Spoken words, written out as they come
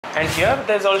And here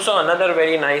there's also another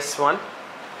very nice one.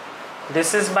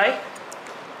 This is by?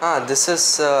 This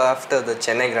is after the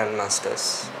Chennai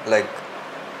Grandmasters. Like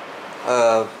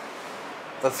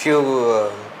a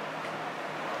few,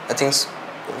 I think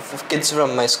kids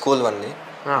from my school only.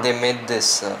 They made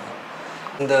this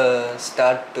in the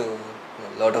start to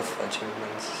a lot of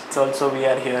achievements. So also we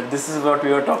are here. This is what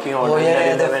we were talking about. Oh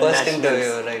yeah, the first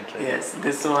interview, right. Yes,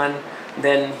 this one.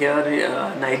 Then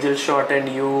here Nigel shot and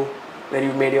you, where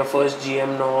you made your first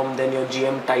GM norm, then your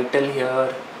GM title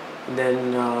here,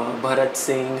 then Bharat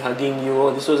Singh hugging you.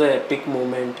 Oh, this was an epic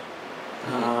moment.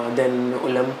 Then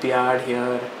Olympiad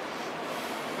here.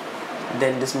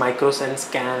 Then this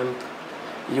Microsense camp,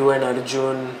 you and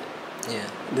Arjun. Yeah.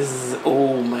 This is,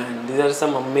 oh man, these are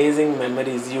some amazing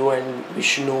memories. You and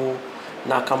Vishnu,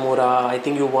 Nakamura. I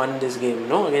think you won this game,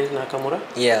 no? Against Nakamura?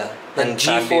 Yeah. That and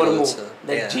G4 move. also.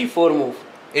 That G4 move.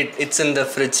 It's in the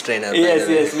fridge trainer.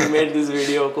 Yes, we made this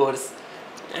video course.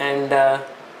 And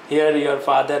here your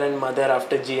father and mother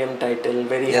after GM title,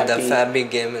 very happy. Yeah, the Fabi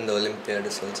game in the Olympiad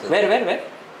is also. Where?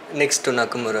 Next to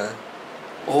Nakamura.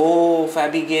 Oh,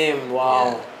 Fabi game.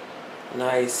 Wow. Yeah.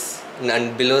 Nice.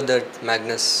 And below that,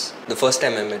 Magnus. The first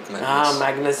time I met Magnus.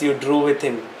 Magnus, you drew with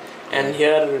him. And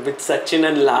here with Sachin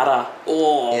and Lara.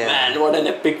 Oh man, what an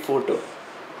epic photo.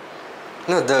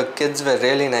 No, the kids were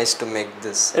really nice to make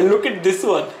this. And look at this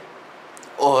one.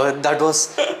 Oh, that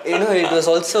was, it was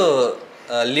also,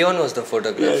 Leon was the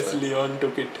photographer. Yes, Leon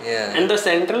took it. Yeah. And the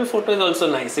central photo is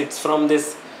also nice. It's from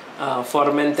this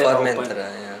Formentera.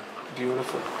 Formentera, yeah.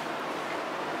 Beautiful.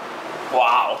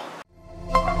 Wow.